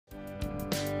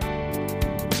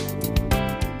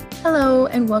Hello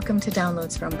and welcome to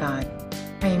Downloads from God.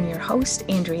 I am your host,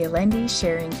 Andrea Lendy,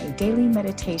 sharing a daily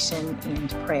meditation and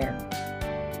prayer.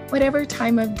 Whatever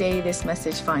time of day this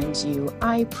message finds you,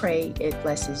 I pray it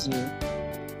blesses you.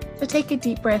 So take a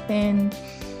deep breath in,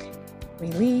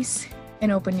 release,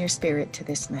 and open your spirit to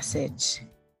this message.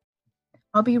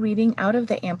 I'll be reading out of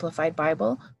the Amplified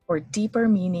Bible for deeper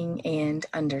meaning and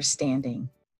understanding.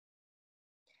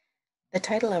 The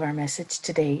title of our message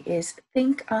today is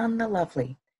Think on the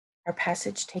Lovely. Our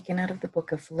passage taken out of the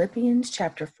book of Philippians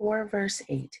chapter 4, verse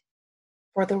 8.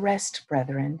 For the rest,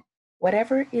 brethren,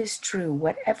 whatever is true,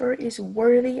 whatever is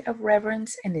worthy of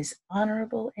reverence and is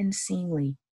honorable and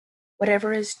seemly,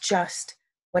 whatever is just,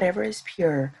 whatever is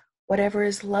pure, whatever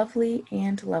is lovely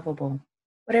and lovable,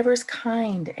 whatever is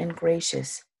kind and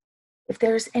gracious, if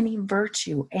there is any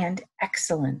virtue and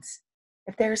excellence,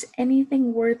 if there is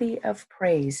anything worthy of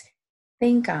praise,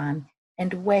 think on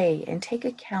and weigh and take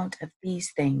account of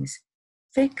these things.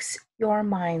 Fix your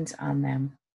minds on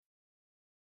them.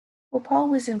 Well, Paul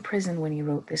was in prison when he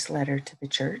wrote this letter to the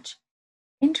church.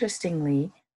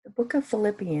 Interestingly, the book of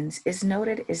Philippians is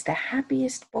noted as the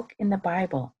happiest book in the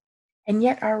Bible, and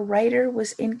yet our writer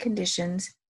was in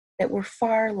conditions that were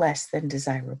far less than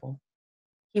desirable.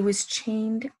 He was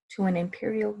chained to an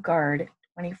imperial guard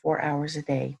 24 hours a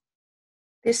day.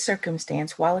 This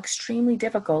circumstance, while extremely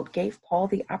difficult, gave Paul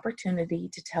the opportunity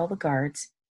to tell the guards,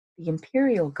 the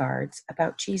imperial guards,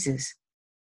 about Jesus.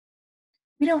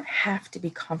 We don't have to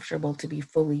be comfortable to be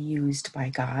fully used by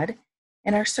God,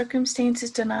 and our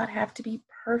circumstances do not have to be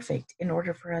perfect in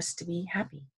order for us to be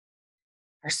happy.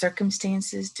 Our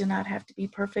circumstances do not have to be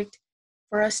perfect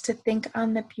for us to think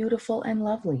on the beautiful and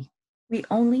lovely. We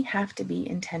only have to be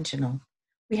intentional.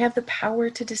 We have the power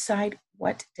to decide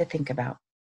what to think about.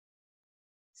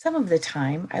 Some of the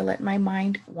time, I let my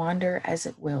mind wander as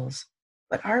it wills,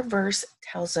 but our verse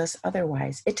tells us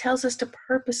otherwise. It tells us to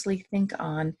purposely think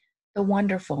on the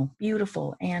wonderful,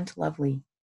 beautiful, and lovely.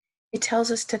 It tells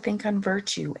us to think on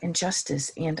virtue and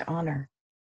justice and honor.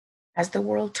 As the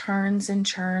world turns and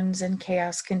churns and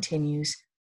chaos continues,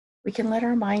 we can let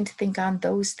our mind think on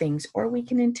those things, or we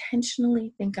can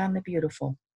intentionally think on the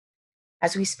beautiful.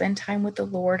 As we spend time with the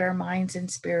Lord, our minds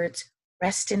and spirits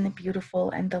rest in the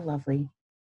beautiful and the lovely.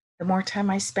 The more time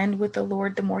I spend with the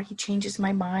Lord, the more He changes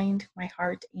my mind, my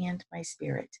heart, and my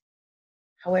spirit.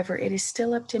 However, it is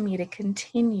still up to me to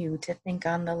continue to think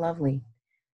on the lovely.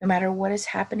 No matter what is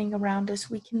happening around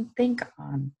us, we can think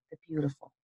on the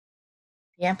beautiful.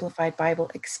 The Amplified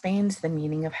Bible expands the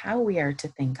meaning of how we are to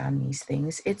think on these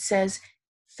things. It says,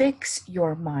 fix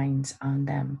your minds on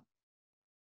them.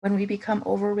 When we become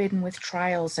overridden with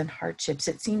trials and hardships,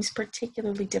 it seems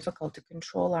particularly difficult to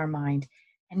control our mind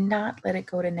and not let it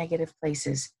go to negative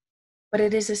places. But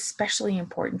it is especially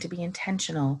important to be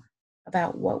intentional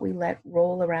about what we let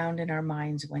roll around in our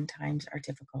minds when times are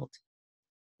difficult.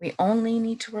 We only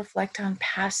need to reflect on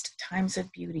past times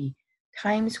of beauty,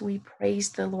 times we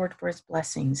praised the Lord for His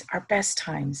blessings, our best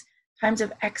times, times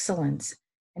of excellence,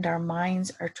 and our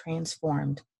minds are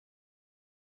transformed.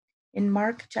 In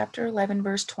Mark chapter 11,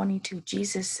 verse 22,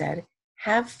 Jesus said,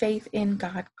 have faith in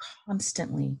God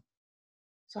constantly.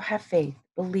 So have faith,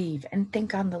 believe, and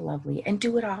think on the lovely, and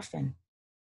do it often.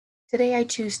 Today I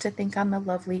choose to think on the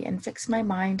lovely and fix my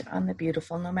mind on the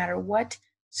beautiful, no matter what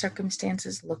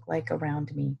circumstances look like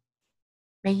around me.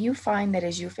 May you find that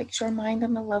as you fix your mind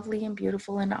on the lovely and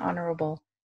beautiful and honorable,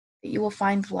 that you will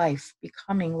find life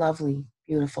becoming lovely,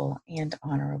 beautiful, and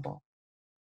honorable.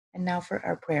 And now for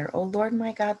our prayer. Oh Lord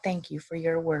my God, thank you for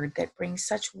your word that brings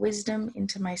such wisdom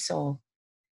into my soul.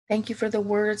 Thank you for the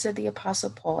words of the Apostle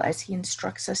Paul as he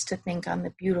instructs us to think on the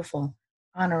beautiful,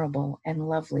 honorable, and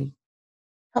lovely.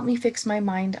 Help me fix my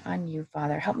mind on you,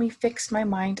 Father. Help me fix my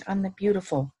mind on the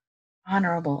beautiful,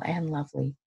 honorable, and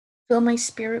lovely. Fill my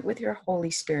spirit with your Holy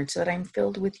Spirit so that I'm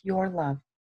filled with your love.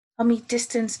 Help me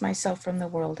distance myself from the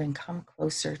world and come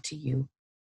closer to you.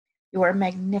 You are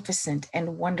magnificent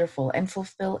and wonderful and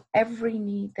fulfill every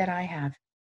need that I have.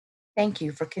 Thank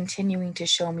you for continuing to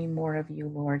show me more of you,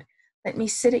 Lord. Let me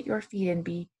sit at your feet and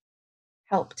be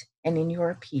helped and in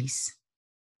your peace.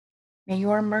 May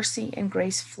your mercy and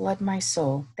grace flood my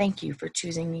soul. Thank you for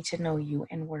choosing me to know you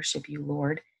and worship you,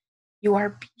 Lord. You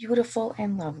are beautiful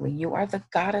and lovely. You are the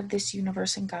God of this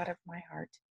universe and God of my heart.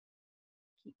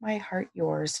 Keep my heart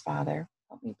yours, Father.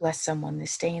 Help me bless someone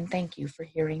this day, and thank you for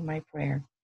hearing my prayer.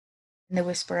 And the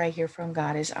whisper I hear from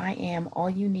God is, I am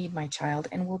all you need, my child,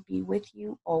 and will be with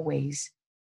you always.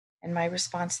 And my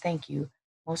response, thank you,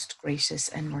 most gracious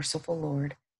and merciful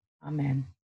Lord. Amen.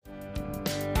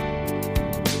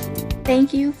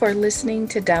 Thank you for listening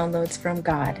to Downloads from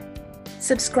God.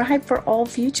 Subscribe for all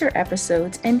future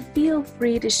episodes and feel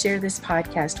free to share this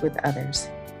podcast with others.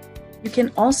 You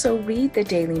can also read the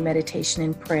daily meditation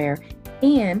and prayer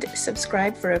and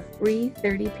subscribe for a free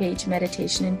 30-page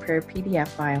meditation and prayer PDF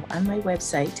file on my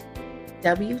website,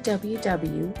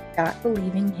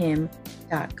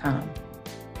 www.believinghim.com.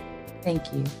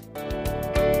 Thank you.